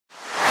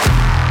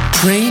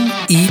Train,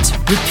 Eat,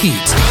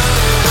 Repeat.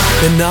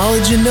 The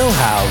knowledge and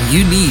know-how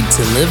you need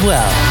to live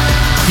well.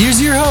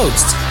 Here's your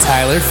host,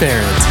 Tyler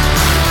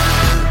Ferrand.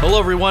 Hello,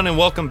 everyone, and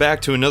welcome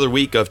back to another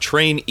week of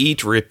Train,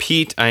 Eat,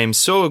 Repeat. I am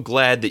so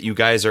glad that you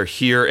guys are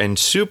here and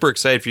super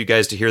excited for you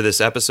guys to hear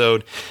this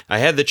episode. I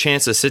had the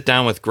chance to sit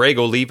down with Greg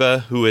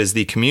Oliva, who is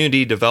the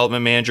Community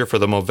Development Manager for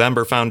the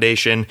Movember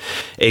Foundation,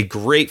 a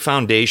great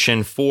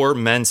foundation for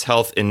men's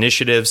health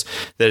initiatives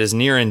that is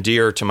near and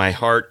dear to my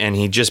heart, and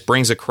he just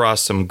brings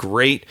across some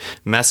great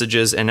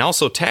messages and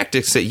also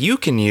tactics that you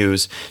can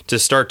use to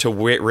start to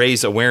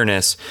raise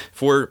awareness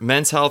for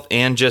men's health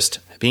and just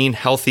being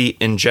healthy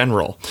in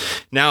general.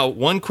 Now,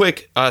 one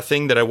quick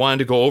thing that I wanted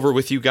to go over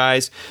with you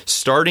guys,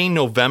 starting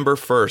November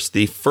 1st,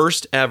 the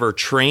first ever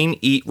Train,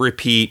 Eat,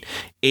 Repeat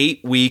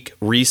 8-week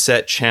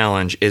reset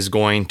challenge is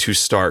going to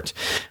start.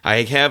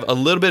 I have a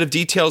little bit of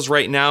details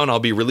right now, and I'll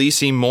be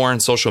releasing more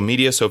on social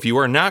media. So if you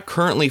are not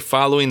currently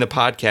following the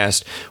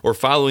podcast or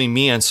following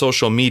me on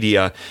social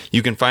media,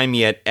 you can find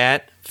me at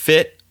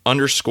fit_Ferrant.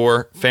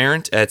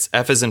 That's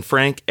F as in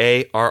Frank,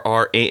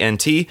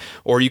 ARRANT.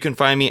 Or you can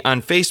find me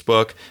on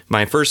Facebook,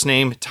 my first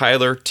name,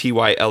 Tyler,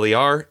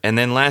 TYLER, and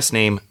then last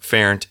name,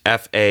 Ferrant,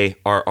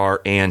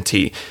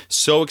 FARRANT.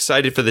 So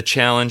excited for the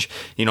challenge.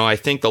 You know, I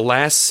think the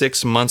last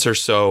 6 months or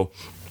so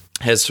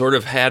has sort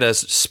of had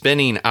us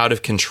spinning out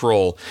of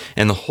control.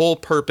 And the whole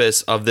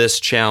purpose of this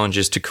challenge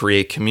is to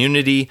create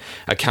community,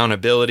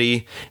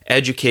 accountability,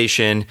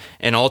 education,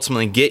 and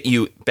ultimately get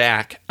you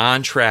back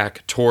on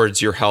track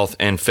towards your health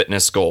and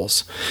fitness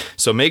goals.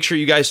 So make sure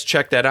you guys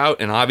check that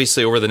out. And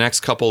obviously over the next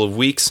couple of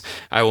weeks,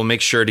 I will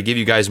make sure to give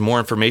you guys more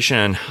information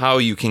on how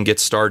you can get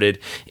started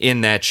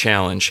in that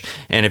challenge.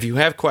 And if you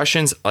have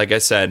questions, like I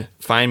said,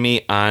 find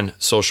me on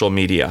social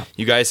media.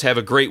 You guys have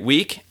a great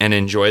week and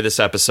enjoy this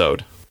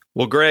episode.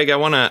 Well, Greg, I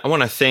want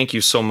to thank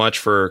you so much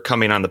for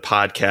coming on the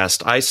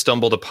podcast. I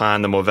stumbled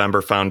upon the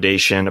Movember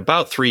Foundation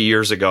about 3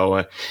 years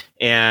ago.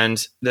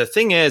 And the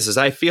thing is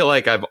I feel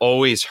like I've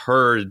always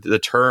heard the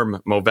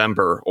term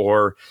Movember,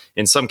 or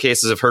in some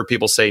cases I've heard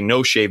people say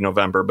No Shave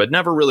November, but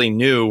never really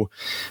knew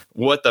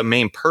what the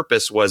main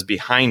purpose was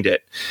behind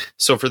it.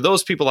 So for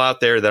those people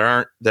out there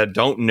that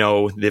don't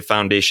know the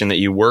foundation that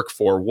you work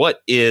for,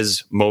 what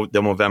is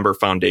the Movember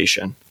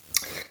Foundation?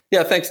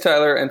 Yeah, thanks,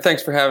 Tyler, and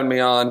thanks for having me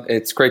on.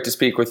 It's great to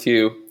speak with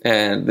you,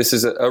 and this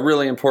is a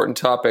really important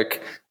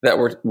topic that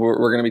we're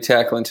going to be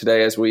tackling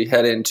today as we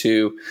head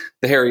into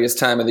the hairiest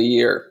time of the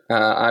year.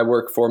 I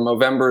work for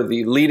Movember,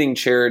 the leading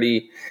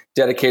charity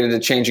dedicated to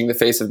changing the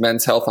face of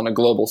men's health on a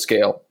global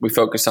scale. We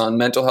focus on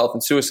mental health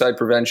and suicide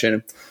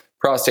prevention,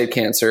 prostate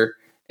cancer,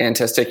 and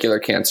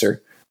testicular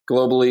cancer.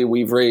 Globally,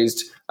 we've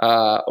raised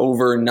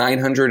over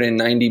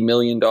 $990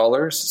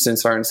 million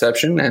since our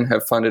inception and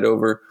have funded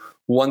over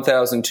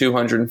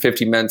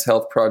 1,250 men's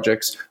health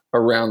projects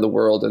around the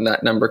world, and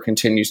that number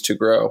continues to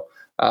grow.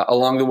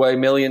 Along the way,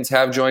 millions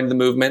have joined the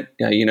movement.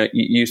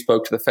 You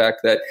spoke to the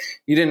fact that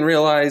you didn't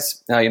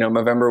realize,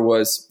 Movember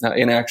was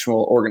an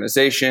actual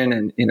organization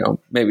and,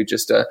 maybe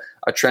just a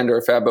trend or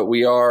a fad, but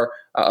we are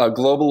a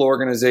global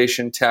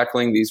organization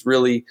tackling these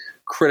really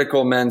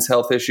critical men's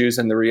health issues.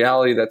 And the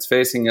reality that's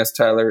facing us,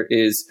 Tyler,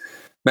 is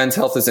men's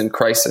health is in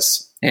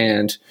crisis.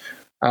 And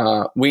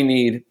we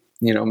need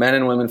men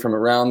and women from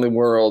around the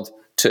world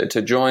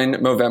to join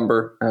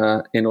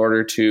Movember in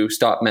order to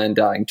stop men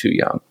dying too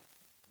young.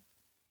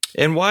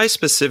 And why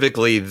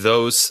specifically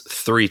those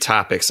three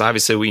topics?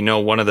 Obviously, we know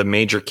one of the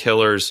major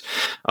killers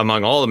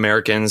among all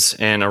Americans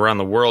and around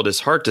the world is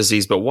heart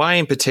disease, but why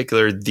in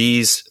particular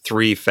these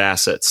three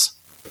facets?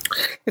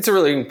 It's a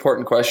really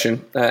important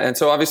question. And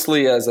so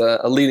obviously, as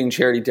a leading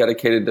charity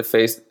dedicated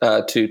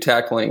to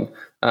tackling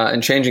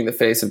and changing the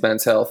face of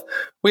men's health,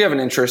 we have an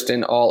interest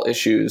in all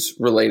issues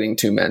relating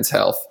to men's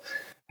health.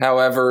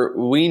 However,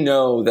 we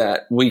know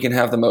that we can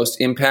have the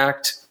most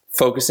impact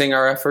focusing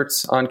our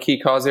efforts on key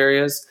cause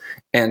areas.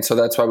 And so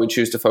that's why we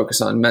choose to focus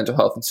on mental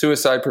health and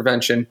suicide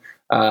prevention,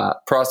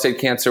 prostate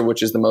cancer,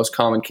 which is the most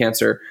common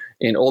cancer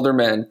in older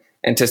men,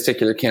 and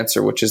testicular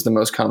cancer, which is the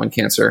most common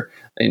cancer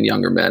in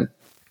younger men.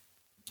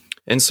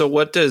 And so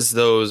what do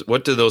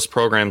those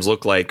programs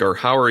look like, or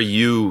how are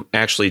you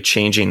actually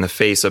changing the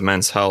face of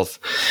men's health?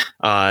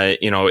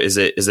 Is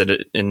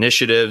it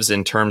initiatives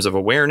in terms of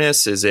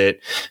awareness? Is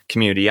it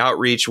community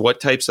outreach?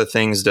 What types of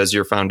things does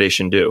your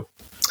foundation do?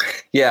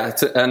 Yeah,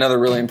 it's another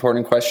really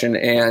important question,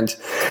 and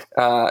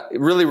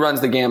it really runs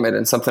the gamut,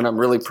 and something I'm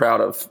really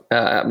proud of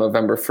at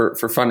Movember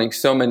for funding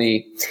so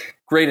many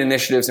great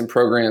initiatives and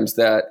programs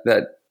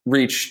that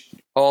reach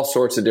all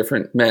sorts of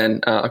different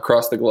men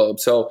across the globe.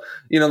 So,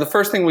 the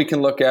first thing we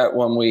can look at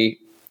when we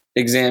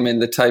examine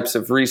the types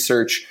of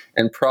research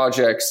and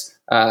projects,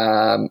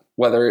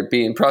 whether it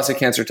be in prostate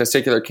cancer,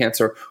 testicular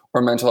cancer,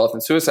 or mental health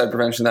and suicide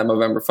prevention that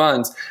Movember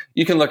funds,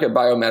 you can look at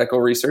biomedical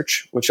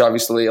research, which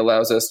obviously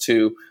allows us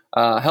to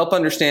help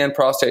understand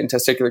prostate and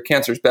testicular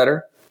cancers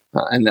better,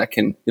 and that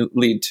can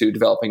lead to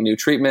developing new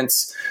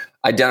treatments,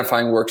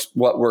 identifying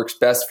what works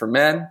best for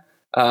men,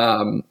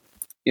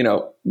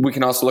 we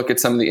can also look at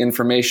some of the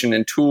information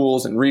and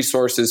tools and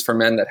resources for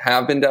men that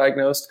have been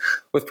diagnosed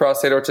with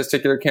prostate or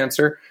testicular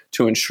cancer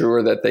to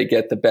ensure that they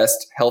get the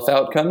best health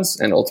outcomes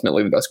and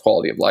ultimately the best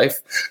quality of life.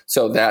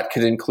 So that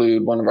could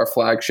include one of our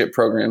flagship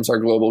programs, our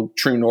global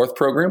True North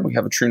program. We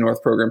have a True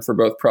North program for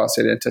both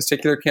prostate and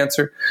testicular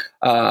cancer.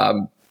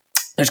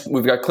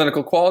 We've got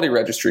clinical quality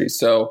registries.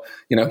 So,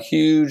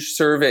 huge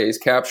surveys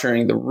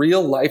capturing the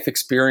real life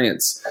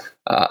experience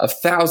of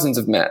thousands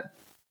of men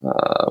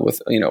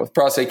with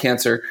prostate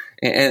cancer.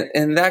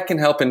 And that can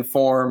help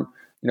inform,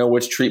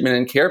 which treatment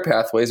and care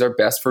pathways are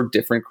best for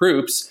different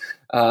groups,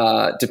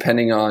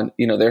 depending on,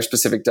 their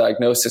specific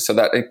diagnosis. So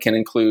that it can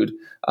include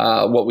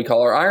what we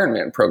call our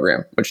Ironman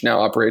program, which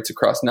now operates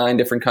across 9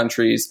 different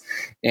countries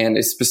and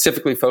is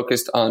specifically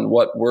focused on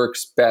what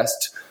works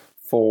best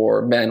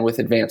for men with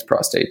advanced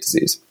prostate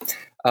disease.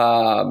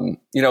 Then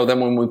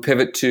when we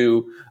pivot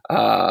to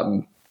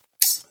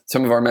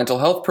some of our mental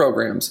health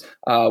programs,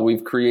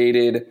 we've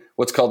created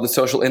what's called the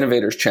Social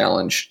Innovators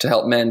Challenge to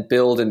help men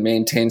build and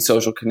maintain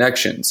social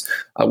connections,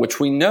 which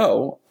we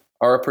know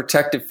are a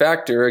protective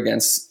factor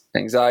against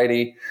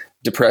anxiety,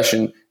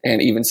 depression,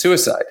 and even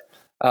suicide.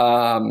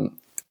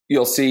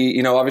 You'll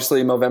see,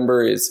 obviously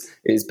Movember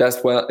is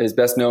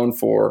best known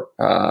for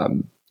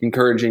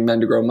encouraging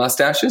men to grow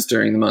mustaches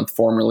during the month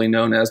formerly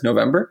known as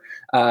November.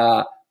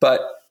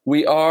 But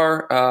we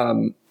are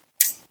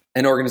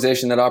an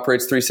organization that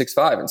operates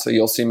 365. And so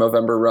you'll see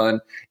Movember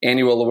run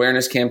annual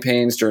awareness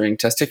campaigns during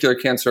Testicular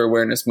Cancer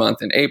Awareness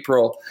Month in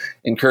April,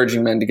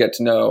 encouraging men to get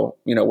to know,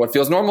 what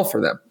feels normal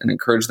for them and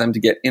encourage them to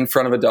get in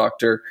front of a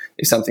doctor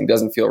if something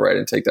doesn't feel right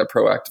and take that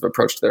proactive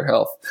approach to their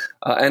health.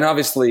 And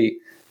obviously,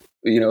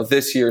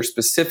 this year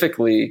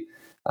specifically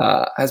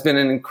has been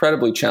an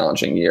incredibly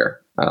challenging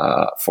year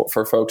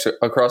for folks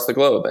across the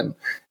globe.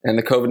 And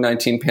the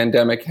COVID-19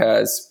 pandemic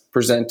has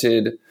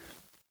presented,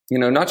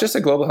 not just a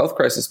global health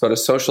crisis, but a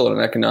social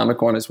and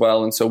economic one as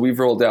well. And so we've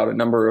rolled out a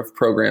number of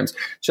programs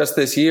just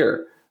this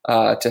year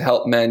to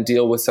help men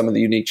deal with some of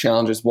the unique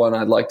challenges. One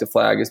I'd like to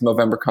flag is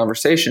Movember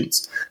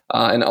Conversations,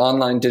 an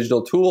online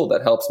digital tool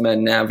that helps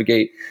men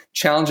navigate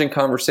challenging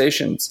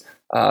conversations.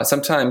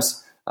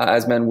 Sometimes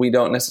as men, we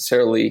don't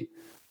necessarily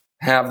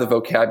have the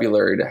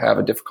vocabulary to have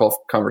a difficult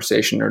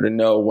conversation or to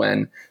know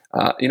when,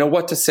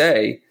 what to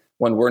say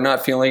when we're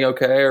not feeling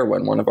okay or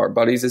when one of our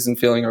buddies isn't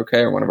feeling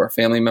okay or one of our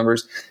family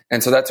members.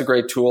 And so that's a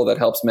great tool that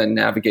helps men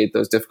navigate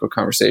those difficult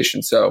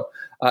conversations. So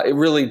it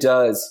really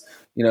does,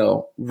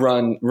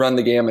 run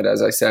the gamut,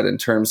 as I said, in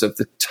terms of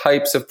the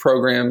types of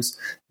programs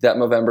that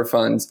Movember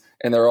funds,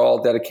 and they're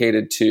all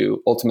dedicated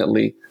to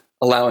ultimately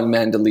allowing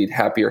men to lead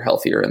happier,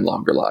 healthier, and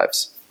longer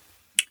lives.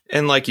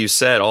 And like you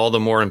said, all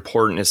the more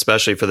important,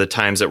 especially for the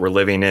times that we're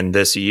living in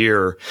this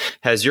year,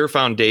 has your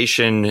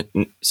foundation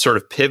sort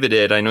of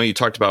pivoted? I know you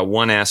talked about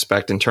one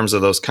aspect in terms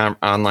of those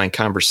online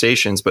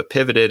conversations, but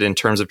pivoted in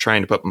terms of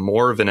trying to put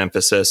more of an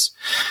emphasis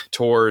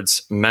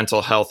towards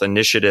mental health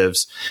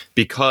initiatives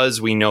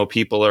because we know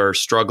people are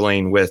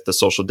struggling with the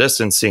social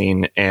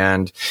distancing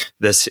and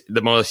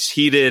the most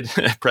heated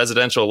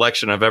presidential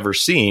election I've ever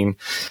seen.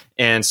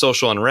 And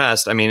social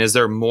unrest. I mean, is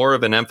there more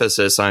of an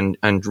emphasis on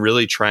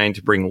really trying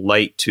to bring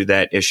light to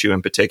that issue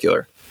in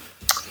particular?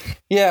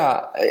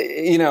 Yeah,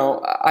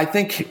 I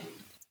think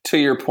to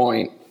your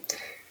point,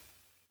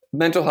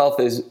 mental health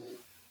is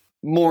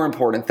more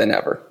important than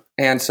ever.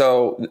 And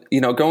so,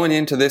 going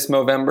into this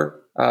Movember,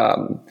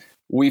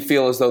 we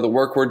feel as though the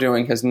work we're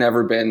doing has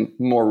never been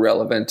more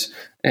relevant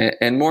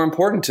and more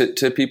important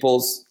to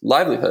people's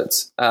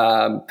livelihoods.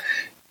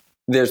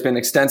 There's been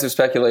extensive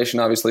speculation,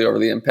 obviously, over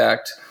the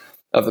impact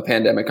of the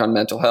pandemic on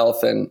mental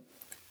health. And,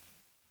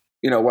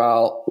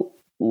 while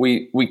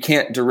we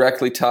can't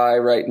directly tie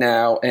right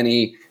now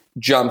any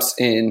jumps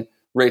in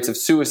rates of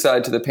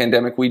suicide to the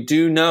pandemic, we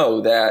do know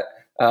that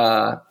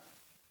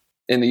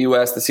in the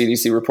U.S., the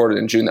CDC reported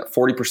in June that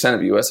 40%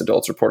 of U.S.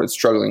 adults reported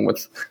struggling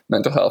with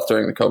mental health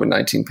during the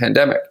COVID-19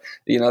 pandemic.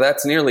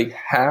 That's nearly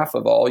half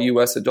of all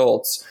U.S.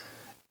 adults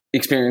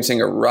experiencing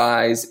a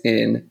rise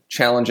in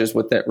challenges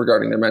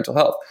regarding their mental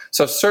health.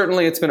 So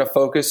certainly it's been a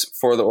focus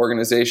for the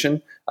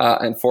organization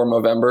and for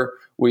Movember.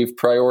 We've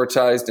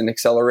prioritized and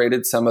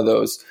accelerated some of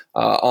those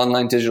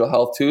online digital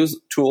health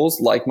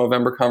tools like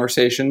Movember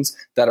Conversations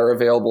that are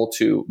available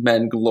to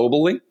men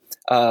globally,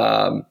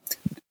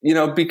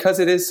 because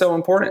it is so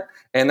important.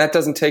 And that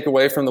doesn't take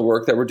away from the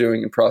work that we're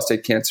doing in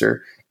prostate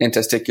cancer and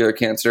testicular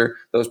cancer.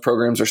 Those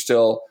programs are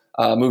still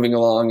moving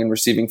along and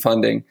receiving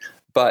funding.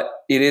 But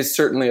it is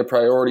certainly a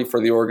priority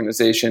for the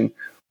organization,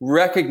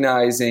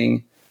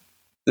 recognizing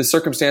the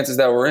circumstances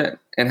that we're in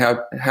and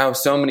how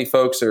so many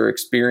folks are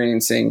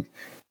experiencing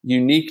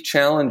unique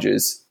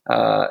challenges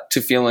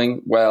to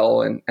feeling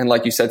well and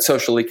like you said,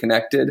 socially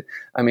connected.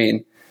 I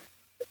mean,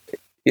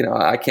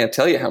 I can't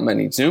tell you how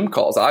many Zoom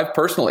calls I've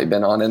personally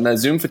been on, and the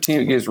Zoom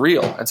fatigue is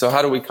real. And so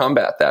how do we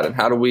combat that? And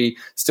how do we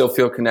still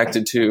feel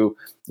connected to,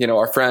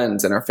 our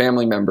friends and our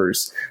family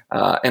members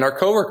and our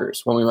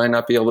coworkers when we might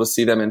not be able to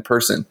see them in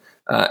person?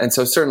 And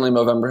so certainly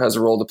Movember has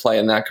a role to play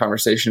in that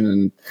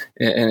conversation,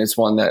 and it's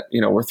one that,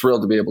 we're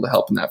thrilled to be able to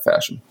help in that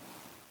fashion.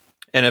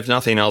 And if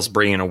nothing else,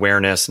 bringing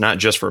awareness, not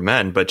just for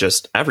men, but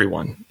just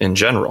everyone in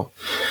general.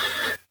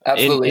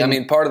 Absolutely. I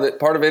mean, part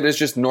of it is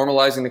just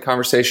normalizing the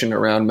conversation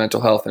around mental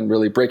health and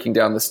really breaking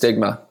down the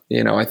stigma.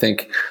 I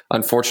think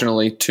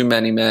unfortunately too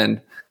many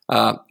men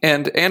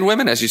and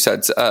women, as you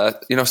said,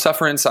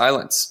 suffer in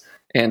silence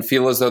and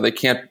feel as though they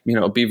can't,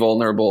 be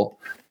vulnerable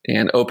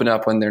and open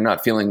up when they're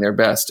not feeling their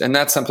best. And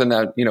that's something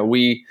that,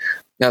 we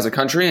as a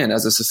country and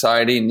as a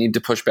society need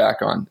to push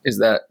back on, is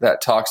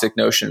that toxic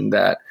notion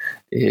that,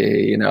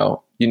 you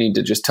need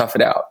to just tough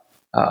it out.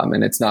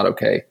 And it's not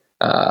okay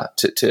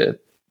to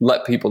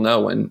let people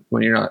know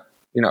when you're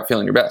not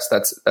feeling your best.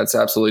 That's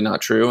absolutely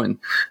not true. And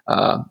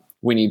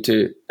we need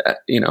to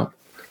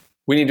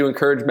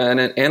encourage men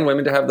and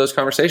women to have those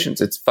conversations.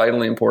 It's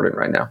vitally important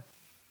right now.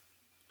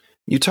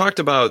 You talked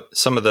about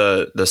some of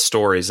the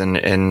stories and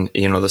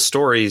the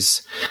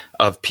stories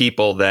of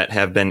people that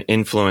have been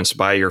influenced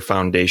by your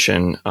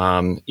foundation,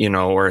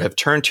 or have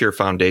turned to your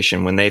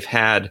foundation when they've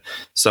had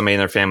somebody in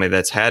their family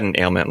that's had an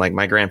ailment. Like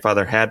my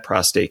grandfather had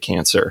prostate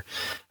cancer.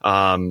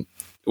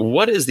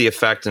 What is the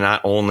effect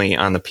not only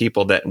on the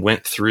people that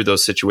went through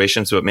those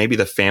situations, but maybe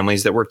the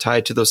families that were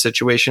tied to those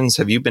situations?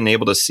 Have you been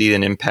able to see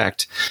an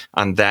impact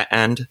on that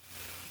end?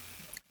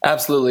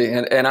 Absolutely.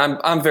 And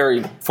I'm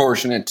very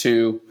fortunate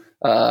to,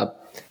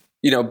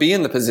 be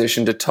in the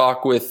position to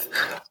talk with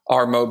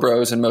our Mo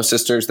Bros and Mo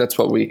Sisters. That's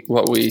what we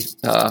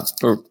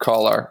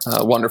call our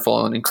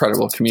wonderful and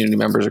incredible community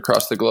members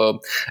across the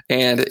globe.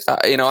 And,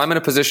 I'm in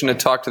a position to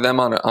talk to them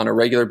on a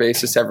regular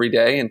basis every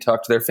day and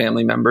talk to their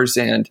family members.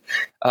 And,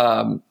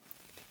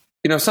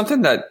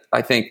 something that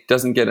I think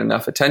doesn't get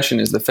enough attention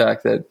is the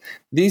fact that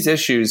these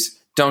issues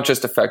don't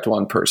just affect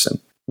one person,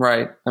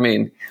 right? I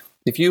mean,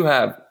 if you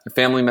have a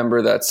family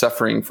member that's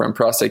suffering from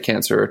prostate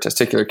cancer or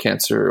testicular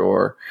cancer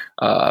or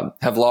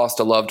have lost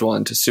a loved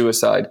one to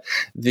suicide,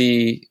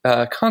 the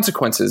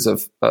consequences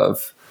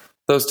of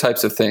those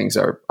types of things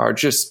are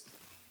just,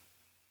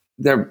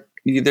 they're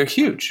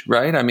huge,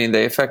 right? I mean,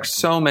 they affect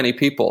so many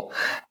people.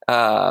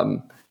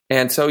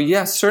 And so,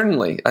 yes,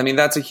 certainly. I mean,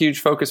 that's a huge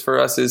focus for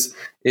us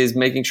is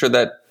making sure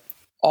that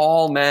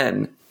all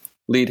men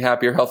lead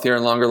happier, healthier,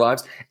 and longer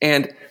lives.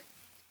 And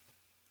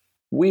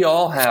we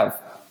all have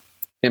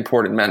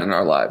important men in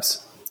our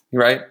lives,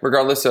 right?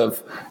 Regardless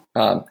of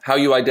how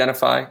you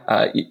identify,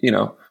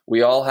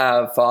 we all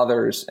have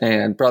fathers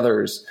and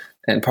brothers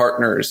and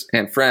partners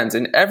and friends,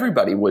 and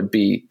everybody would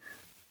be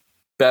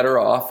better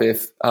off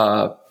if,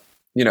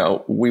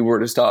 we were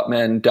to stop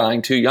men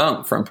dying too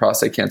young from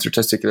prostate cancer,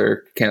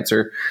 testicular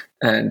cancer,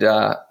 and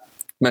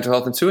mental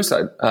health and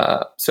suicide.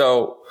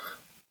 So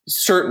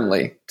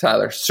certainly,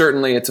 Tyler,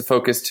 it's a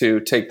focus to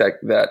take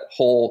that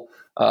whole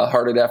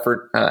hearted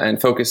effort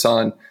and focus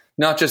on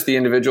not just the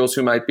individuals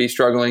who might be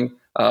struggling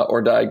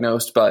or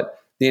diagnosed, but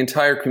the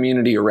entire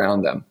community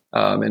around them.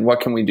 And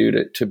what can we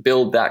do to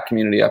build that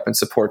community up and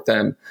support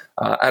them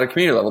at a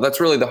community level? That's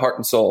really the heart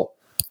and soul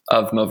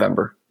of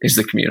Movember, is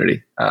the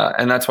community.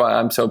 And that's why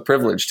I'm so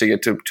privileged to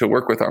get to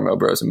work with our Mo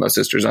Bros and Mo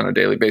Sisters on a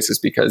daily basis,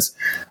 because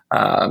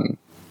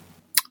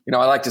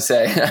I like to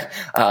say,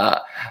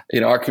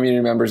 our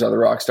community members are the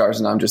rock stars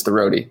and I'm just the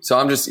roadie. So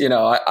I'm just,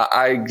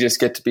 I just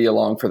get to be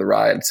along for the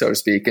ride, so to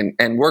speak,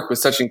 and work with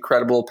such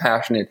incredible,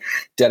 passionate,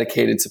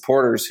 dedicated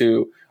supporters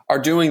who are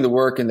doing the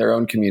work in their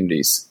own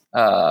communities.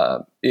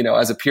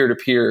 As a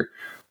peer-to-peer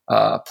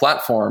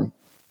platform,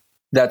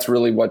 that's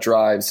really what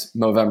drives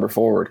Movember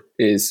forward,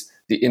 is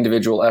the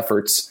individual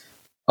efforts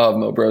of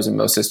Mo Bros and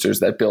Mo Sisters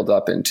that build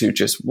up into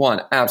just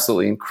one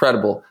absolutely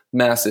incredible,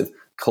 massive,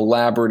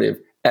 collaborative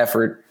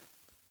effort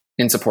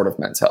in support of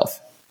men's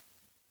health.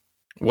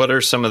 What are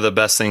some of the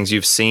best things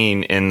you've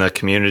seen in the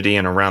community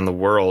and around the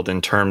world in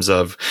terms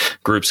of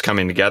groups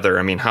coming together?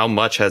 I mean, how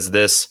much has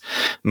this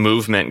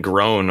movement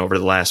grown over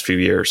the last few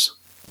years?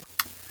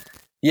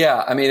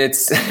 Yeah, I mean,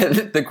 it's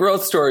the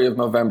growth story of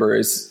Movember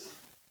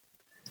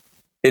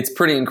it's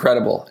pretty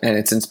incredible, and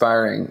it's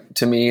inspiring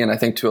to me, and I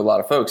think to a lot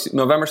of folks.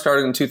 Movember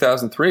started in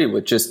 2003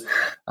 with just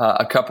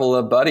a couple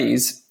of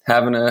buddies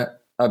having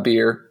a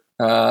beer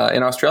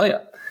in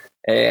Australia.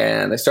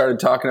 And they started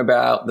talking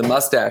about the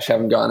mustache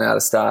having gone out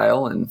of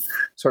style and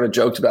sort of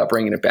joked about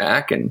bringing it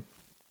back, and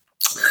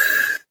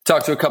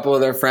talked to a couple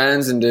of their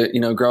friends into,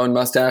 growing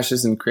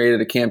mustaches, and created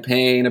a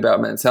campaign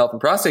about men's health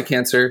and prostate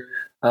cancer,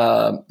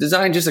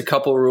 designed just a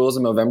couple of rules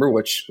in Movember,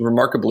 which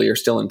remarkably are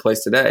still in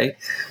place today.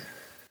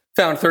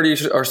 Found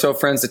 30 or so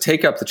friends to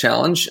take up the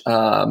challenge.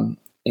 And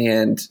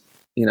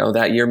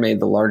that year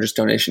made the largest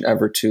donation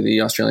ever to the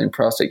Australian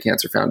Prostate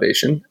Cancer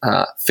Foundation.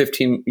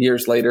 15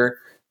 years later,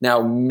 now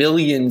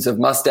millions of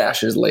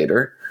mustaches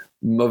later,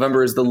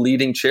 Movember is the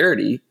leading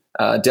charity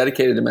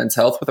dedicated to men's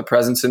health, with a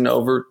presence in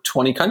over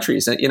 20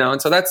 countries. And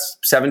so that's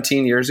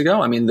 17 years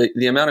ago. I mean,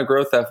 the amount of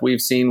growth that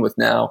we've seen, with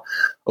now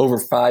over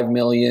 5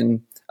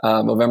 million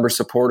Movember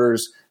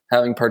supporters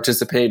having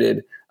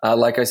participated,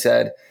 like I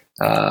said,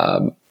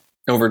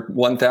 over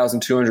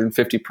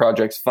 1,250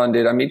 projects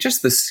funded. I mean,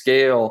 just the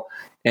scale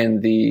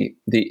and the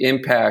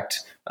impact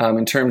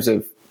in terms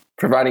of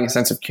providing a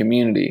sense of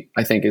community,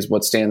 I think, is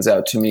what stands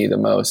out to me the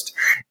most.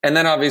 And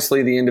then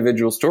obviously the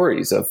individual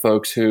stories of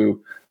folks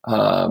who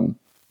found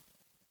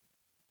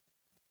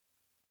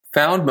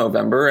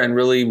Movember and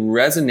really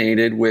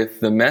resonated with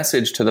the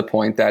message to the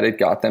point that it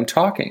got them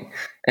talking.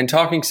 And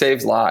talking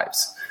saves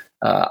lives.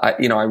 I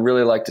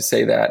really like to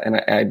say that,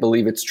 and I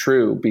believe it's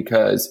true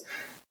because,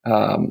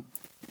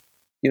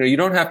 you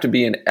don't have to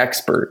be an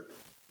expert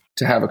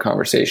to have a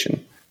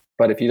conversation.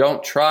 But if you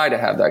don't try to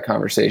have that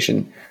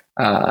conversation,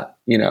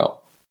 you'll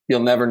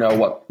never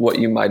know what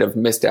you might have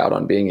missed out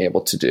on being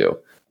able to do.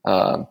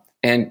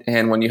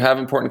 And when you have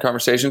important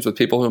conversations with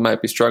people who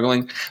might be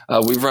struggling,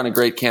 we've run a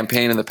great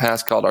campaign in the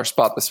past called our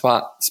Spot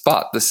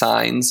the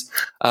Signs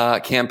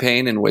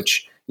campaign, in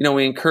which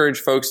we encourage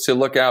folks to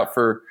look out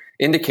for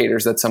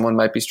indicators that someone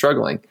might be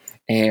struggling.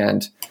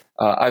 And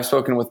I've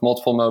spoken with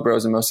multiple Mo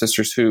Bros and Mo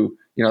Sisters who,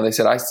 they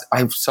said,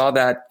 I saw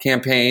that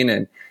campaign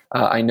and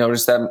I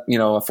noticed that,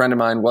 a friend of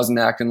mine wasn't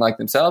acting like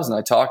themselves, and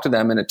I talked to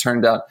them and it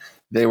turned out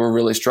they were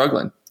really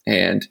struggling.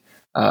 And,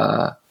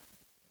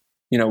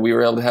 we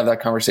were able to have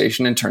that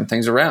conversation and turn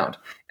things around.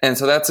 And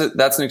so that's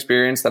an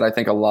experience that I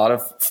think a lot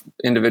of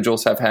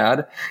individuals have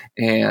had,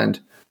 and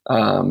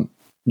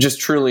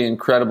just truly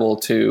incredible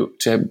to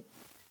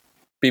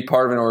be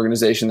part of an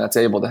organization that's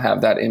able to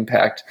have that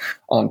impact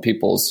on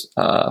people's,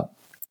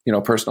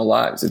 personal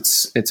lives.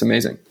 It's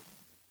amazing.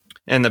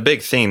 And the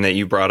big theme that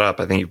you brought up,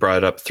 I think you brought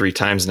it up 3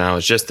 times now,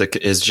 is just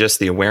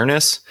the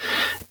awareness,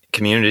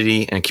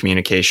 community, and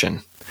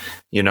communication.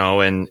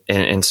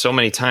 And so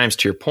many times,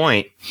 to your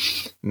point,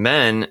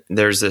 men,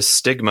 there's this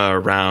stigma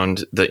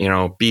around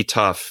the, be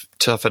tough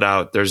it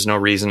out. There's no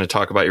reason to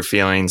talk about your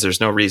feelings. There's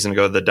no reason to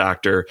go to the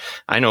doctor.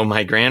 I know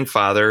my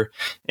grandfather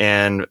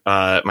and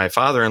my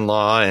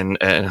father-in-law and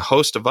a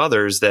host of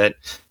others that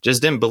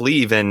just didn't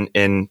believe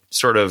in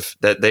sort of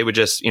that they would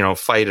just,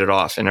 fight it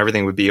off and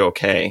everything would be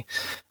okay.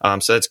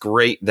 So that's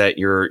great that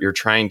you're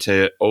trying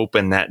to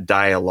open that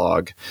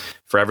dialogue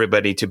for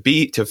everybody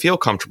to feel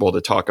comfortable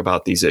to talk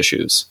about these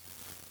issues.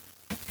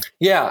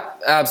 Yeah,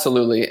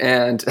 absolutely.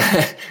 And,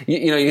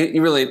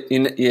 you really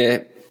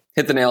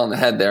hit the nail on the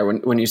head there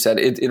when you said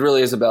it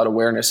really is about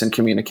awareness and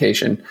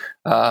communication.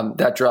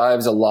 That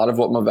drives a lot of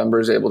what Movember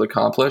is able to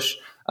accomplish.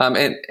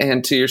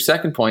 And to your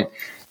second point,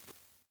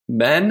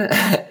 men,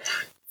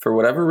 for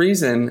whatever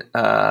reason,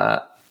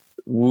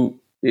 we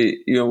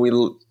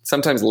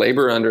sometimes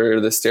labor under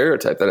the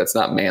stereotype that it's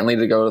not manly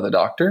to go to the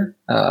doctor,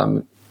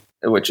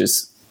 which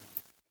is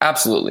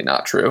absolutely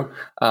not true.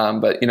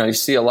 But, you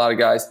see a lot of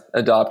guys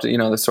adopt,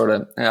 the sort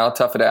of, I'll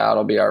tough it out,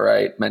 I'll be all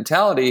right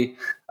mentality.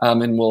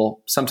 And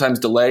will sometimes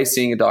delay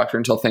seeing a doctor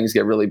until things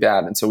get really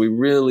bad. And so we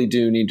really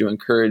do need to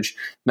encourage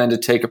men to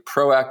take a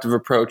proactive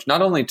approach,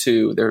 not only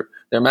to their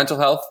mental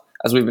health,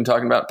 as we've been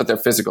talking about, but their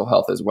physical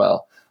health as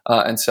well.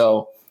 And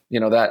so,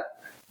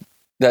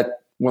 that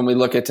when we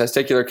look at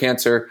testicular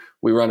cancer,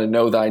 we run a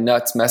Know Thy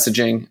Nuts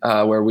messaging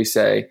where we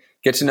say,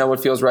 get to know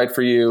what feels right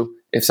for you.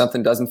 If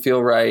something doesn't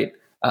feel right,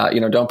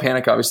 don't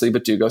panic, obviously,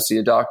 but do go see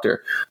a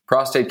doctor.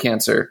 Prostate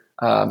cancer,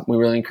 we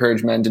really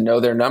encourage men to know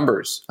their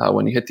numbers.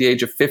 When you hit the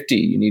age of 50,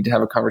 you need to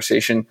have a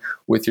conversation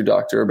with your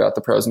doctor about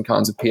the pros and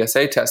cons of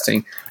PSA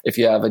testing. If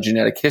you have a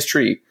genetic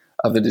history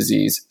of the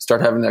disease,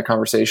 start having that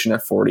conversation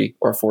at 40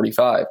 or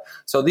 45.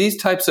 So these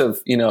types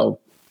of,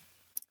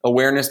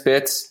 awareness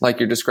bits, like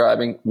you're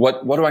describing,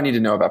 what do I need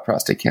to know about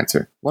prostate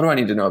cancer? What do I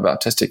need to know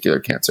about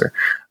testicular cancer?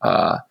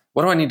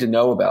 What do I need to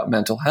know about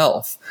mental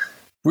health?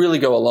 Really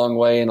go a long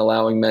way in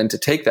allowing men to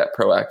take that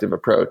proactive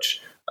approach.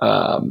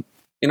 And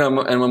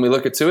when we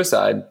look at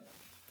suicide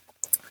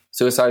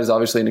is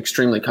obviously an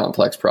extremely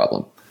complex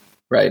problem,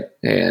 right?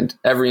 And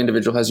every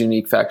individual has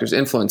unique factors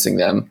influencing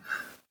them.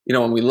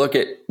 When we look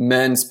at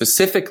men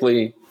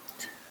specifically,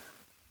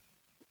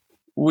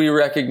 we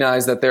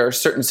recognize that there are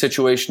certain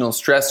situational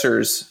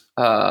stressors,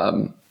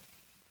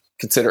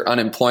 consider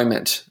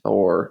unemployment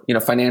or,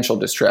 financial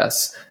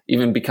distress,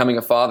 even becoming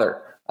a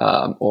father,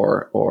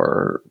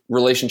 or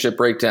relationship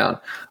breakdown.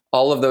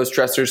 All of those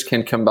stressors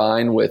can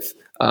combine with,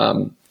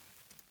 a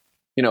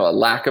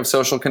lack of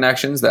social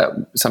connections that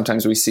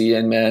sometimes we see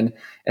in men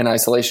in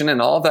isolation,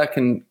 and all of that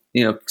can,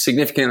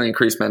 significantly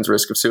increase men's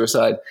risk of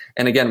suicide.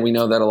 And again, we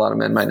know that a lot of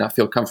men might not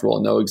feel comfortable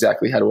and know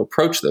exactly how to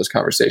approach those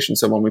conversations.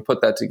 So when we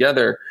put that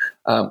together,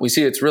 we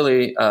see it's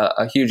really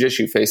a huge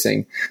issue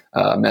facing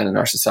men in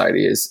our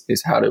society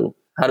is how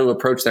to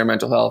approach their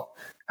mental health,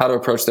 how to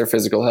approach their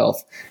physical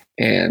health.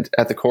 And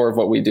at the core of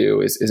what we do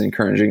is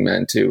encouraging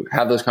men to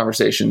have those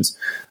conversations,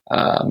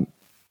 and,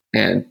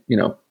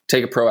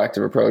 take a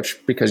proactive approach,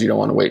 because you don't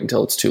want to wait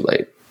until it's too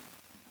late.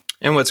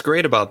 And what's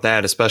great about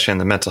that, especially on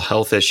the mental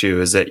health issue,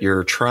 is that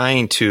you're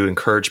trying to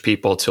encourage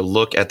people to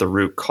look at the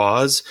root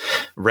cause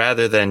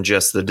rather than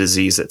just the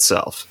disease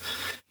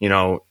itself.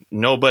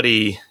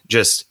 Nobody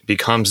just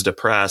becomes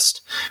depressed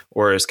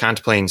or is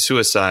contemplating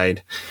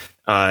suicide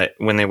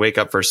when they wake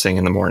up first thing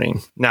in the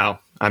morning.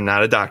 Now, I'm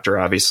not a doctor,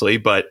 obviously,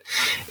 but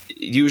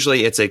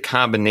usually it's a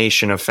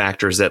combination of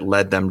factors that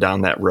led them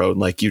down that road,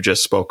 like you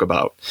just spoke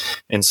about.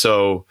 And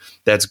so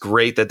that's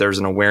great that there's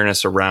an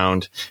awareness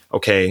around,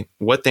 okay,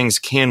 what things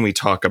can we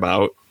talk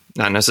about?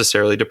 Not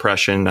necessarily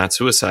depression, not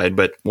suicide,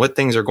 but what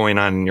things are going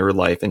on in your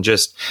life, and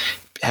just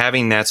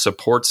having that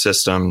support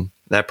system,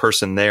 that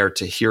person there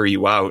to hear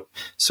you out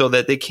so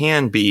that they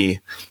can be,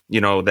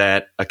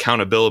 that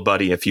accountability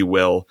buddy, if you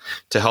will,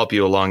 to help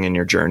you along in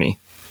your journey.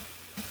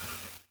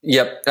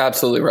 Yep.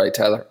 Absolutely right,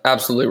 Tyler.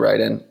 Absolutely right.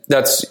 And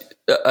that's,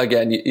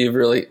 again, you've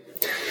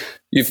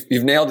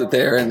nailed it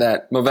there, in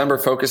that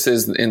Movember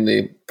focuses in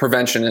the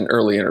prevention and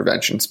early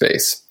intervention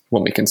space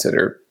when we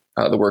consider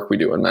the work we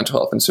do in mental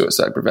health and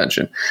suicide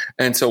prevention.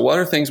 And so what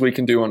are things we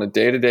can do on a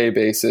day-to-day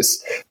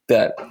basis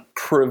that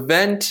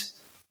prevent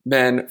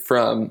men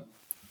from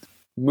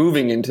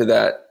moving into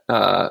that,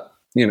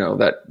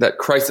 that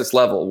crisis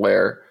level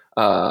where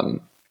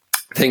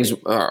things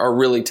are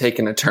really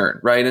taking a turn,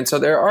 right? And so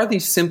there are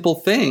these simple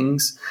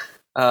things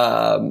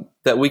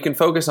that we can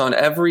focus on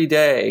every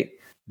day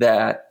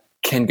that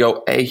can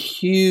go a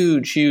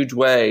huge, huge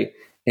way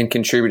in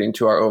contributing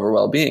to our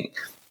overall well-being.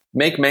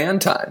 Make man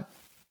time.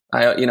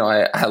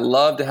 I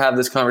love to have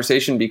this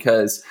conversation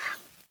because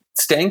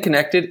staying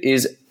connected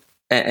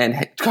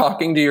and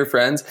talking to your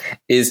friends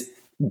is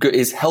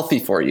healthy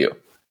for you.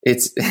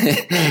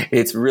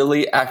 It's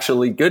really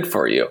actually good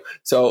for you.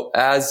 So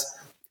as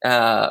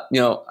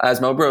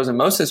Mo Bros and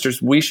Mo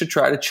Sisters, we should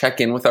try to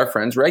check in with our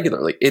friends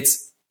regularly. It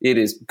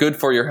is good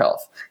for your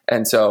health.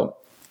 And so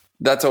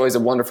that's always a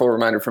wonderful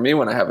reminder for me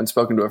when I haven't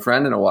spoken to a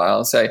friend in a while,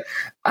 and say,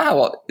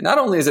 well, not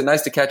only is it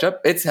nice to catch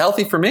up, it's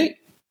healthy for me.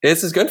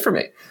 This is good for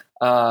me.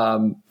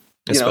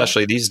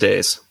 Especially these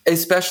days.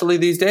 Especially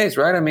these days,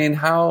 right? I mean,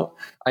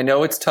 I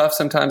know it's tough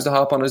sometimes to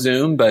hop on a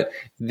Zoom, but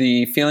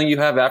the feeling you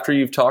have after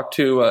you've talked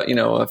to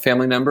a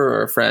family member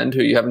or a friend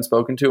who you haven't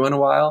spoken to in a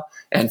while,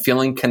 and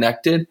feeling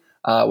connected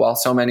while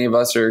so many of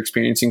us are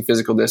experiencing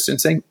physical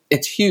distancing,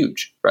 it's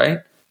huge, right?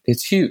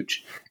 It's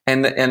huge.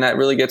 And that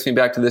really gets me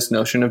back to this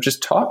notion of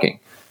just talking,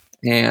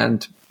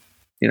 and,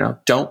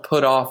 don't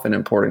put off an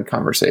important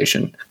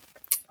conversation.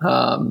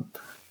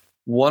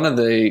 One of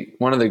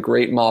the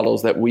great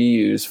models that we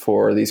use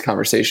for these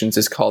conversations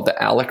is called the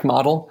ALEC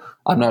model.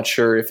 I'm not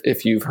sure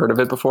if you've heard of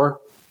it before.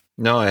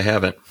 No, I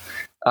haven't.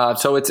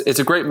 So it's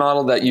a great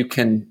model that you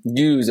can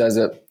use as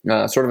a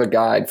sort of a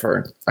guide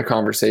for a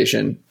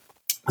conversation,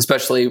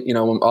 especially,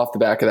 off the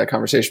back of that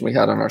conversation we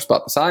had on our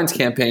Spot the Signs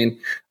campaign.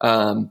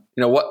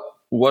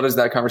 What is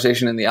that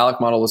conversation? And the ALEC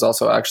model was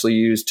also actually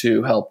used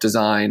to help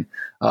design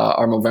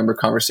our Movember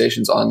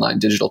Conversations online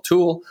digital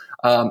tool.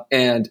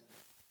 And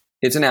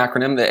it's an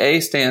acronym. The A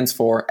stands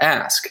for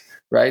ask,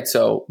 right?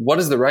 So what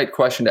is the right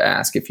question to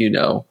ask if you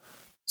know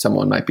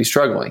someone might be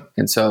struggling?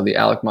 And so the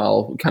ALEC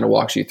model kind of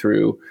walks you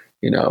through,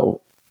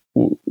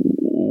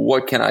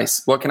 what can I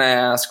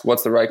ask?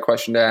 What's the right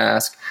question to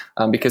ask?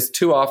 Because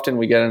too often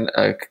we get in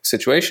a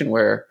situation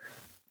where,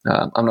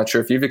 I'm not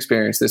sure if you've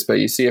experienced this, but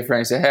you see a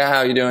friend say, "Hey,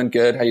 how you doing?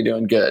 Good. How you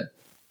doing? Good."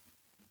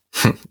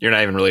 You're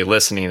not even really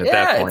listening at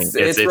that point.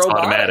 It's robotic,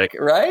 automatic,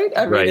 right?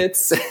 I mean, right.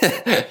 It's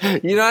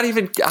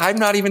I'm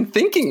not even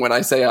thinking when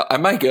I say,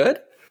 "Am I good?"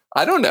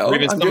 I don't know. Or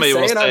even I'm somebody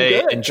will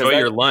say, "Enjoy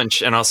your lunch,"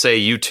 lunch," and I'll say,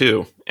 "You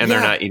too," and they're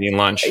not eating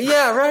lunch.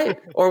 Yeah, right.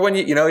 Or when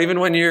even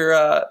when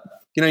you're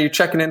you're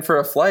checking in for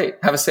a flight,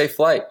 have a safe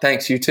flight.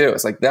 Thanks, you too.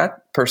 It's like,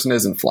 that person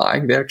isn't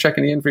flying. They're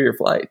checking in for your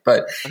flight.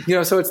 But,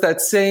 so it's that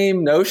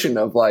same notion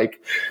of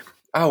like,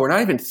 oh, we're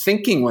not even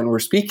thinking when we're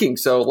speaking.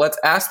 So let's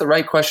ask the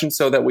right questions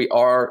so that we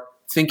are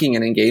thinking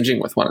and engaging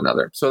with one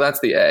another. So that's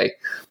the A.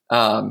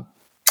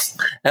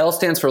 L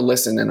stands for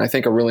listen. And I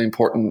think a really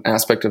important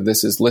aspect of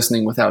this is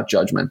listening without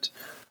judgment.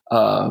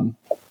 And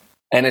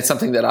it's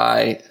something that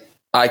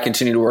I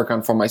continue to work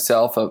on for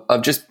myself,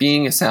 of just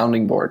being a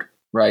sounding board,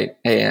 right?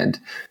 And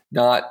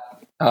not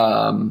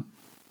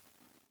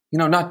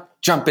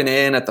jumping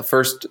in at the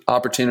first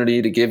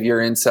opportunity to give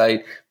your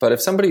insight. But if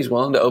somebody's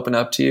willing to open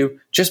up to you,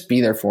 just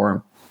be there for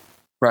them,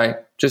 right?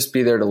 Just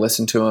be there to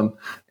listen to them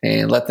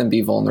and let them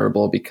be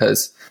vulnerable,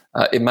 because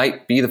it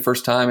might be the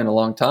first time in a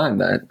long time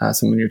that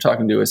someone you're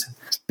talking to has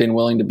been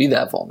willing to be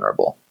that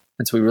vulnerable.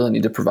 And so we really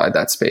need to provide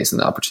that space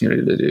and the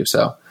opportunity to do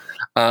so.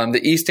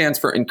 The E stands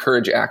for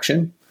encourage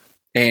action.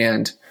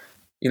 And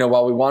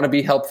while we want to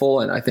be helpful,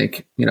 and I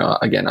think,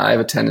 again, I have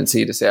a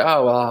tendency to say,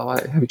 "Oh, well,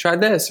 have you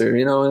tried this?" Or,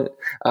 you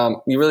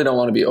really don't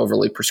want to be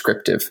overly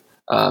prescriptive.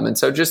 And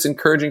so just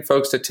encouraging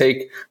folks to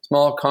take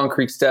small,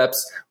 concrete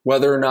steps,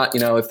 whether or not,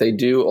 if they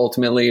do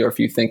ultimately, or if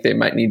you think they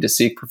might need to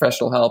seek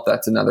professional help,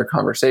 that's another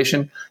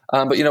conversation.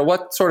 But,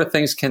 what sort of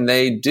things can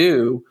they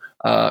do?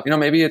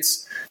 Maybe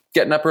it's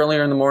getting up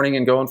earlier in the morning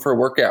and going for a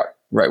workout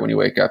right when you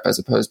wake up, as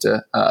opposed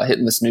to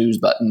hitting the snooze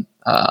button,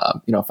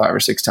 5 or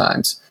 6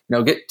 times.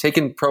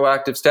 Taking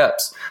proactive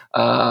steps.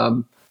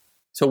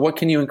 So what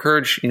can you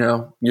encourage,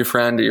 your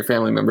friend or your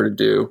family member to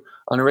do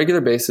on a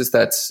regular basis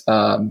that's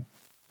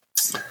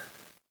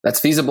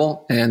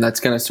feasible, and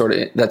that's going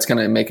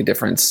to make a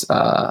difference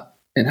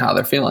in how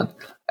they're feeling.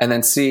 And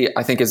then C,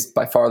 I think, is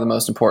by far the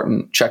most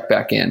important. Check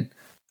back in.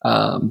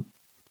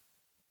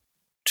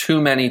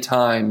 too many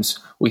times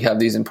we have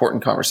these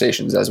important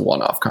conversations as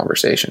one-off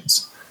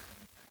conversations.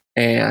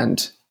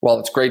 And while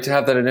it's great to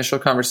have that initial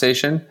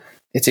conversation,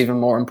 it's even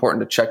more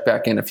important to check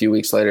back in a few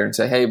weeks later and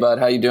say, hey, bud,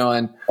 how you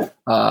doing?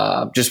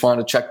 Just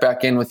wanted to check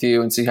back in with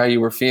you and see how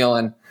you were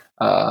feeling.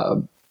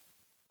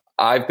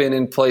 I've been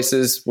in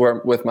places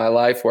with my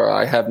life where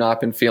I have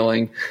not been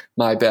feeling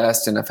my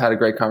best, and I've had a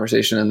great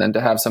conversation. And then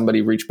to have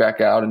somebody reach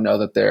back out and know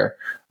that they're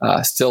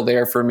still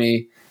there for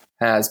me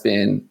has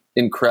been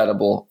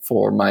incredible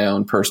for my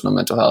own personal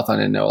mental health.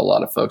 And I know a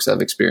lot of folks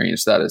have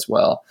experienced that as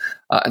well.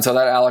 And so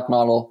that ALEC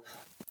model,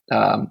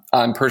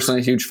 I'm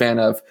personally a huge fan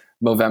of.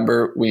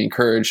 Movember, we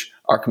encourage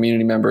our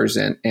community members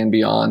and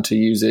beyond to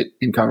use it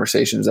in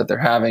conversations that they're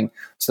having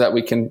so that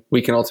we can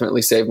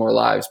ultimately save more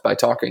lives by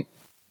talking.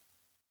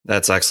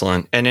 That's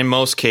excellent. And in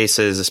most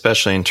cases,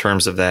 especially in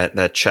terms of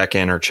that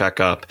check-in or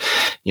check-up,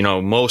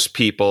 most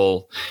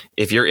people,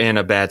 if you're in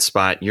a bad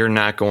spot, you're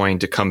not going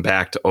to come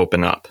back to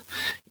open up.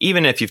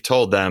 Even if you've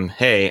told them,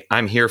 hey,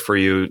 I'm here for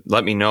you.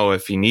 Let me know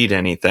if you need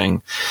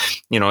anything.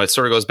 It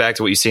sort of goes back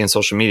to what you see in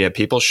social media.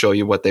 People show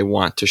you what they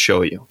want to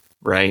show you.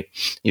 Right.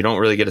 You don't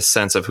really get a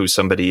sense of who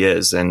somebody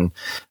is. And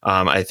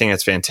I think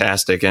that's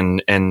fantastic.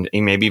 And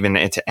maybe even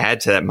to add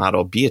to that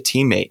model, be a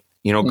teammate,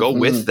 go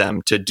with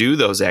them to do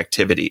those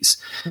activities,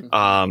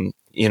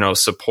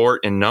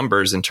 support in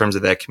numbers in terms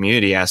of that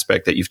community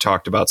aspect that you've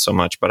talked about so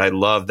much. But I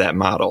love that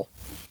model.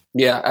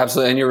 Yeah,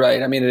 absolutely. And you're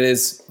right. I mean, it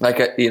is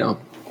like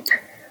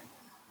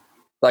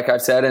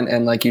I've said,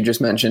 and like you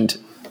just mentioned,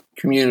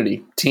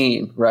 community,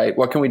 team, right?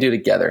 What can we do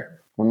together?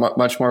 We're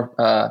much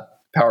more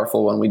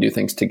powerful when we do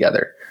things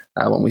together.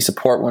 When we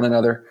support one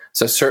another.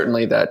 So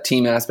certainly that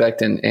team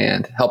aspect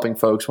and helping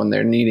folks when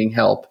they're needing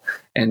help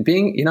and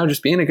being,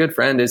 just being a good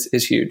friend is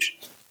huge.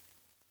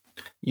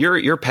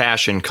 Your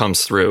passion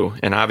comes through.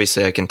 And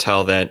obviously I can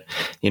tell that,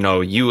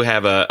 you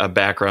have a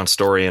background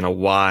story and a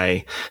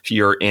why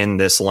you're in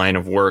this line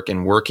of work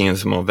and working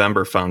with the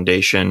Movember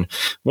Foundation.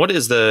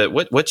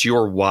 What's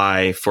your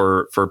why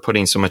for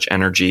putting so much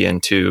energy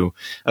into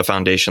a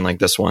foundation like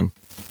this one?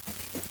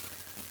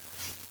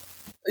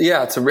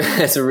 Yeah, it's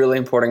a really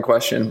important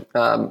question.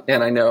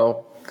 And I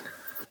know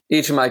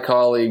each of my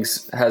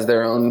colleagues has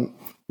their own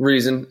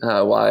reason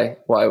why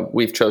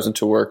we've chosen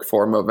to work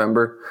for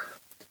Movember.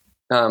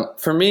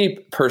 For me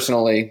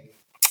personally,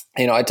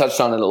 I touched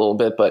on it a little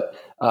bit, but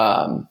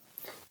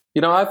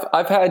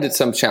I've had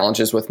some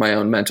challenges with my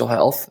own mental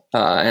health,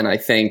 and I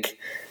think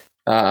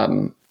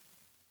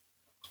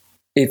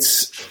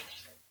it's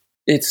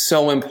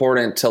so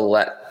important to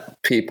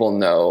let people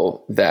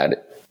know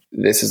that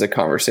this is a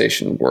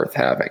conversation worth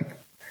having,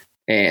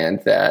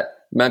 and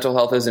that mental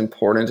health is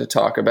important to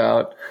talk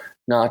about,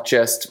 not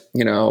just,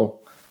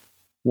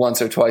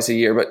 once or twice a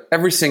year, but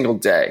every single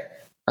day.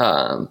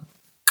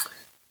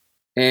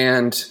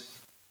 And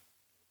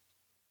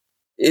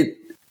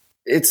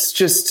it's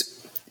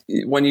just,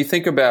 when you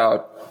think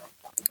about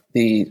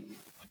the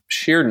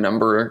sheer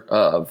number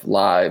of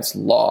lives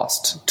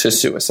lost to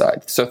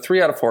suicide. So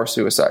 3 out of 4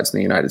 suicides in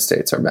the United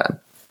States are men.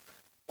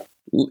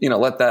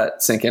 Let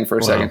that sink in for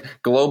a second.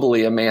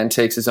 Globally, a man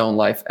takes his own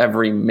life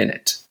every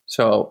minute.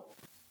 So,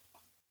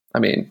 I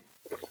mean,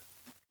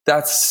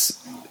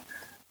 it's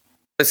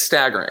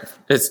staggering.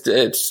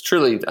 It's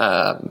truly,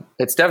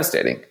 it's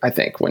devastating, I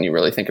think, when you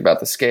really think about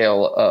the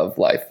scale of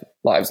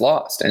lives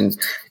lost, and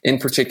in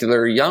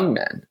particular, young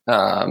men.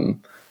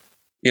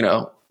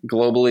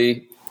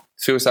 Globally,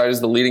 suicide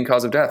is the leading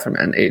cause of death for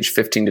men aged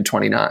 15 to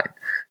 29.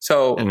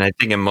 So, and I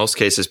think in most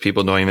cases,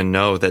 people don't even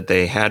know that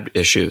they had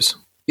issues.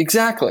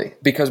 Exactly,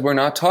 because we're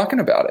not talking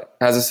about it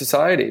as a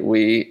society.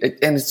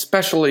 And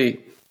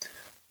especially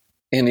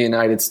in the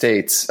United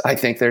States, I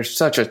think there's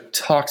such a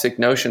toxic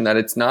notion that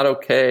it's not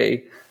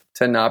okay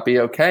to not be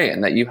okay,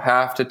 and that you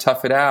have to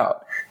tough it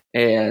out.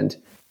 And,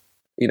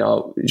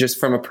 just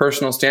from a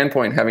personal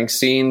standpoint, having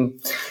seen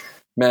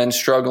men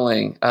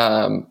struggling,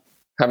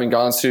 having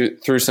gone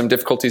through some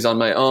difficulties on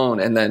my own,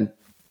 and then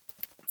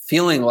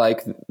feeling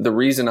like the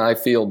reason I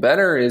feel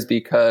better is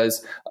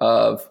because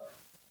of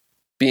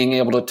being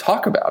able to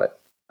talk about it,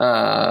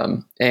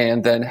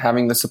 and then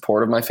having the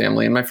support of my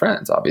family and my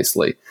friends,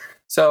 obviously.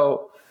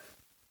 So,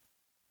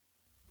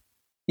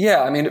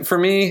 yeah, I mean, for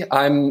me,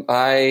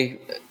 I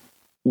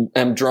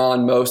am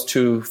drawn most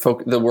to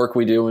the work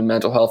we do in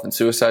mental health and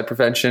suicide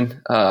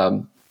prevention.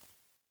 I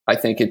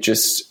think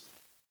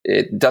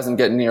it doesn't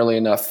get nearly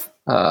enough.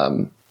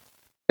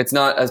 It's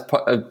not as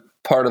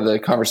part of the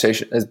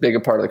conversation, as big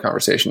a part of the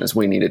conversation as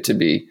we need it to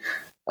be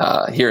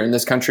here in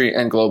this country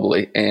and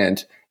globally.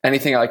 And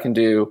anything I can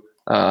do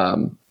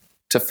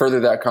to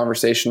further that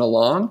conversation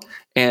along.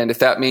 And if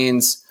that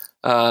means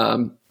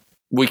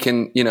we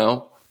can,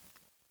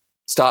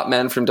 stop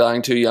men from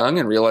dying too young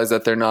and realize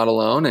that they're not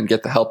alone and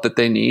get the help that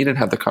they need and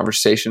have the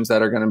conversations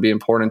that are going to be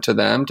important to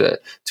them to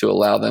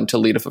allow them to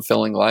lead a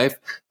fulfilling life,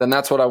 then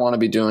that's what I want to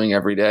be doing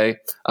every day.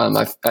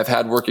 I've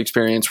had work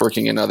experience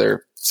working in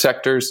other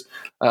sectors,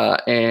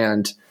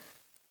 and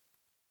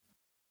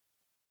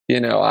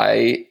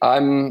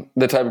I'm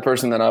the type of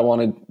person that I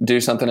want to do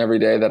something every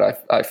day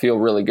that I feel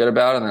really good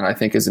about, and that I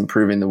think is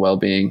improving the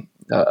well-being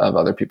of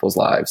other people's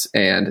lives.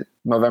 And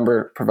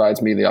Movember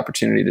provides me the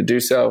opportunity to do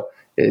so.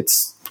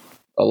 It's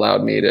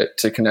allowed me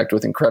to connect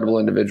with incredible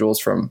individuals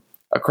from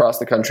across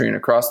the country and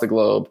across the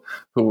globe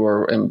who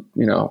are,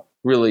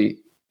 really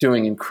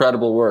doing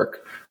incredible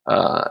work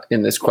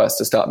in this quest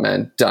to stop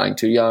men dying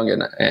too young.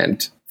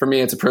 And for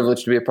me, it's a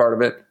privilege to be a part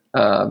of it.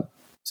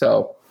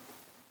 So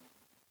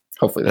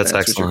hopefully that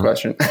answers your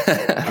question.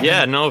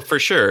 Yeah, no, for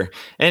sure.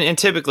 And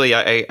typically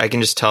I can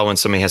just tell when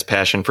somebody has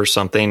passion for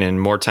something, and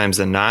more times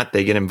than not,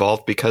 they get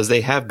involved because they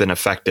have been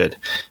affected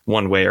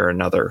one way or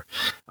another.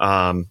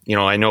 I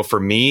know for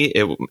me,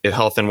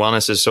 health and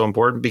wellness is so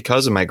important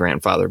because of my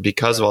grandfather,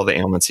 because of all the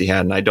ailments he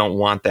had. And I don't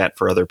want that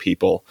for other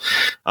people.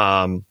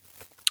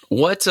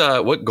 What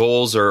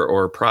goals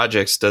or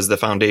projects does the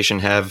foundation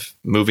have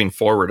moving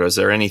forward? Is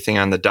there anything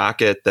on the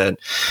docket that,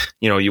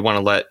 you want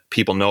to let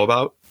people know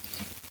about?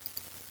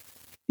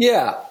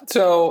 Yeah.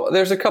 So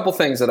there's a couple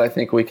things that I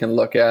think we can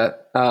look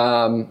at.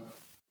 When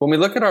we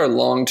look at our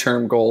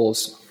long-term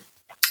goals,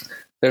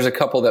 there's a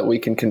couple that we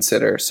can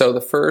consider. So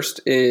the first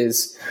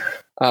is,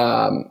 we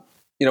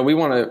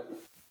want to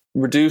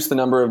reduce the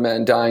number of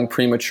men dying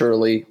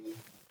prematurely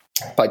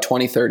by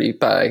 2030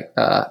 by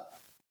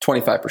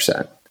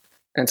 25%.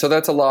 And so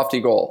that's a lofty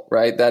goal,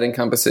 right? That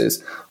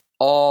encompasses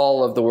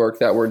all of the work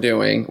that we're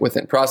doing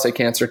within prostate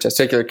cancer,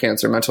 testicular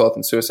cancer, mental health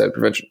and suicide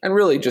prevention, and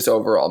really just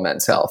overall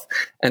men's health.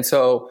 And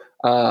so,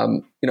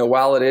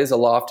 while it is a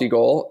lofty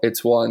goal,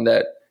 it's one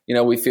that,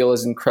 we feel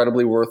is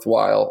incredibly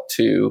worthwhile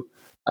to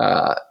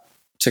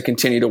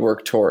continue to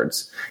work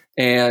towards.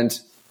 And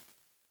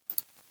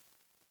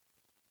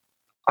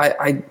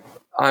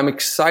I'm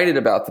excited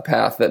about the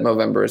path that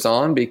Movember is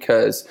on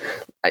because,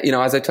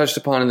 as I touched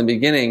upon in the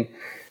beginning,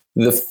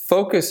 the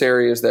focus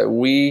areas that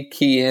we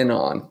key in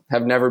on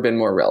have never been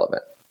more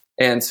relevant.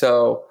 And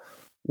so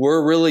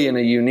we're really in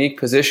a unique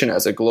position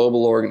as a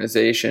global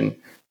organization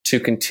to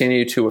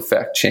continue to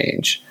affect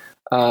change.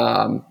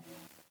 And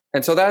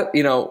so that,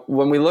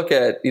 when we look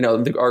at,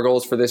 our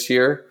goals for this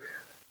year,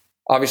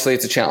 obviously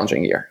it's a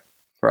challenging year,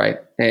 right?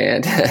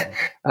 And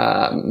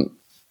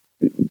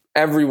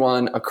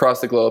everyone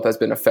across the globe has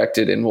been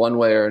affected in one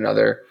way or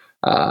another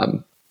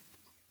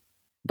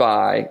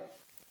by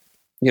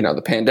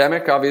the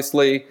pandemic,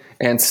 obviously,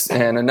 and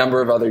a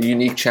number of other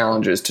unique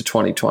challenges to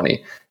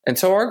 2020. And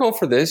so our goal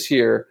for this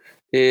year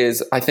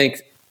is, I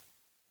think,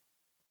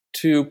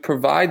 to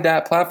provide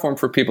that platform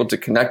for people to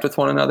connect with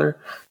one another,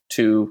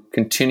 to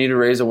continue to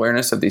raise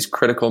awareness of these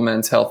critical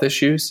men's health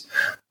issues,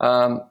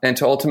 and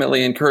to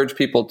ultimately encourage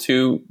people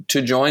to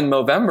join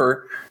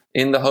Movember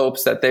in the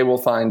hopes that they will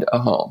find a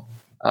home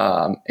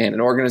and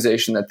an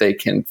organization that they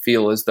can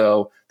feel as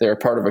though they're a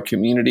part of a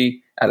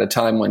community at a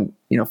time when,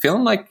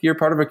 feeling like you're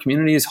part of a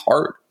community is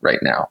hard right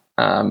now.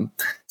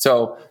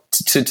 So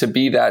to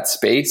be that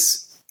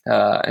space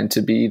and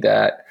to be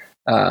that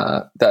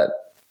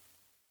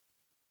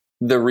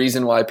the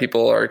reason why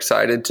people are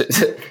excited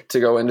to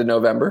go into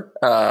November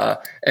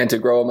and to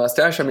grow a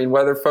mustache. I mean,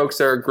 whether folks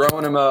are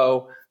growing a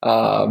mo,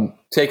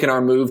 taking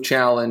our Move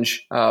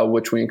Challenge,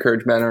 which we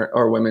encourage men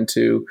or women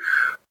to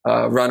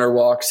run or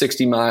walk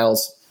 60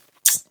 miles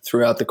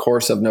throughout the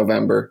course of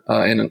November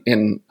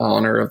in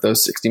honor of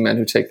those 60 men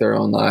who take their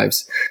own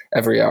lives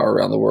every hour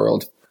around the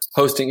world.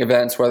 Hosting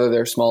events, whether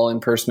they're small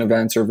in-person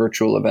events or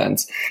virtual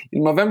events.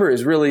 Movember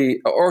is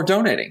really, or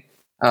donating,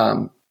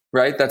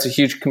 right? That's a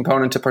huge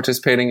component to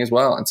participating as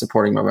well, and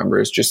supporting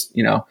Movember is just,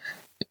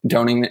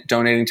 donating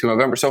to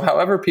Movember. So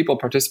however people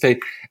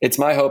participate, it's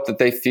my hope that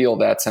they feel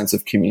that sense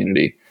of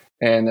community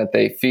and that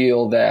they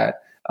feel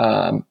that,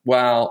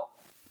 while,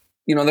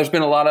 there's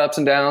been a lot of ups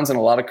and downs and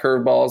a lot of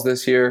curveballs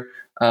this year,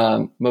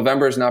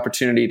 Movember is an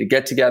opportunity to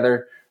get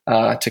together,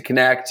 to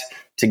connect,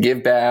 to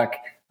give back,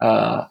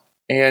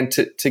 and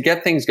to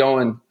get things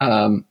going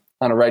on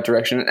a right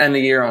direction and end the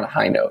year on a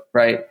high note,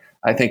 right?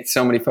 I think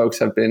so many folks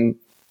have been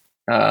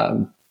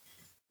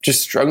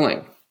just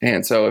struggling.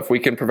 And so if we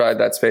can provide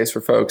that space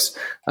for folks,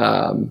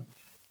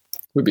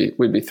 we'd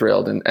be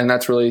thrilled. And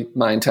that's really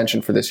my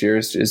intention for this year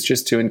is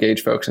just to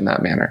engage folks in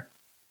that manner.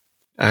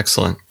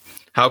 Excellent.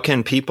 How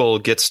can people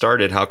get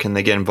started? How can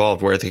they get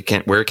involved? Where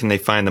can they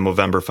find the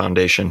Movember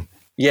Foundation?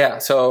 Yeah.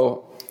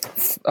 So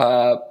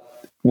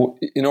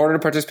in order to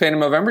participate in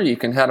Movember, you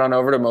can head on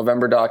over to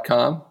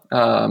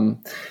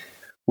Movember.com.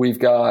 We've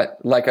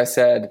got, like I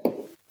said,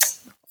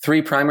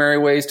 3 primary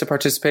ways to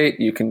participate.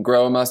 You can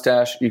grow a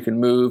mustache, you can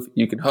move,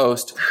 you can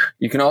host.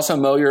 You can also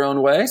mow your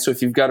own way. So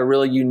if you've got a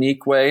really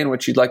unique way in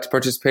which you'd like to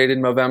participate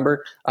in Movember,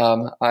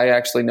 I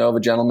actually know of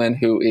a gentleman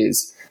who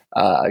is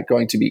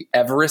going to be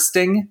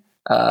Everesting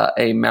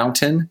a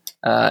mountain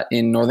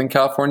in Northern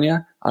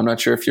California. I'm not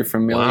sure if you're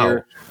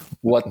familiar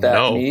what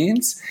that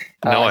means.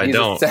 No, I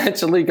don't. He's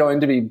essentially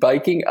going to be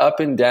biking up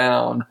and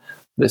down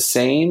the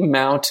same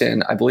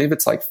mountain. I believe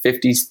it's like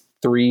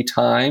 53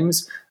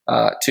 times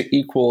to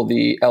equal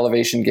the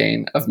elevation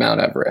gain of Mount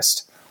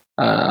Everest,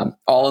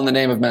 all in the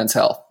name of men's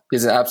health.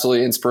 He's an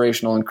absolutely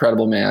inspirational,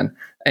 incredible man.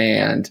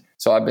 And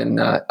so I've been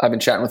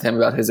chatting with him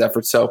about his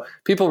efforts. So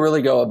people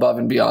really go above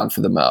and beyond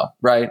for the Mo,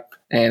 right?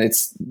 And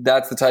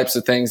that's the types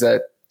of things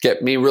that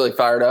get me really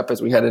fired up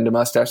as we head into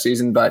mustache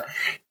season. But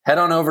head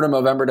on over to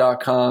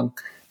Movember.com,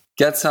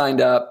 get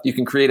signed up. You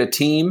can create a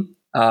team.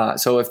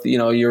 So if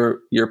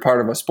you're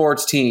part of a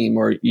sports team,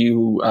 or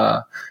you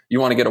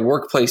want to get a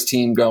workplace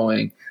team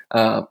going,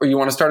 or you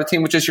want to start a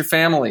team with just your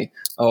family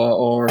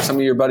or some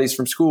of your buddies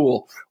from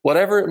school,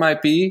 whatever it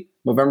might be,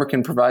 Movember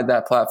can provide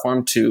that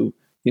platform to,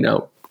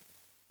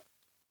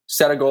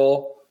 set a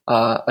goal,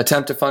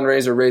 attempt to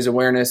fundraise or raise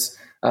awareness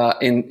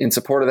in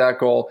support of that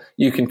goal.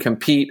 You can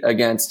compete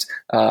against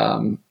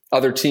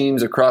other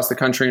teams across the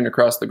country and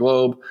across the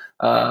globe.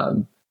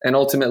 And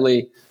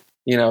ultimately,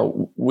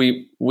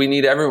 we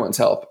need everyone's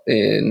help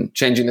in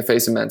changing the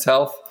face of men's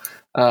health.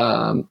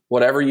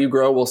 Whatever you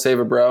grow will save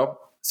a bro.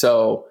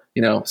 So,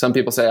 some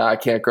people say, I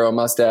can't grow a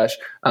mustache.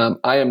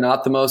 I am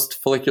not the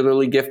most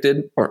follicularly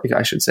gifted, or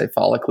I should say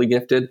follically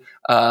gifted.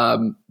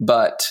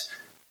 But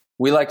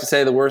we like to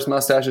say the worst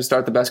mustaches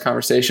start the best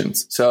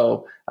conversations.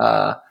 So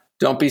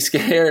don't be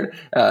scared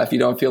if you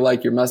don't feel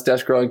like your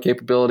mustache growing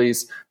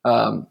capabilities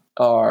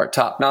are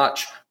top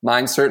notch.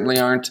 Mine certainly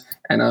aren't,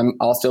 and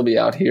I'll still be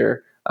out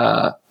here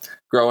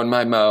growing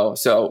my mo.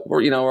 So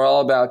we're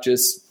all about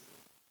just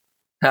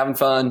having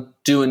fun,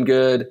 doing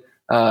good.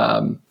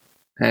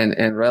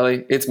 And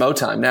really, it's Mo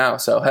time now.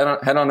 So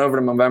head on over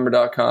to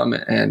Movember.com,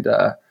 and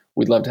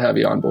we'd love to have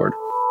you on board.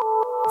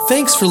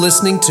 Thanks for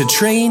listening to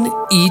Train,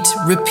 Eat,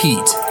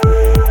 Repeat.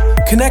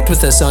 Connect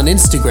with us on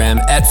Instagram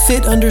at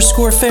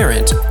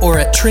fit_Ferrant or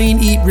at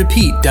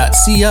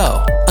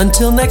traineatrepeat.co.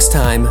 Until next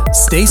time,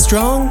 stay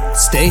strong,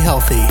 stay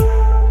healthy.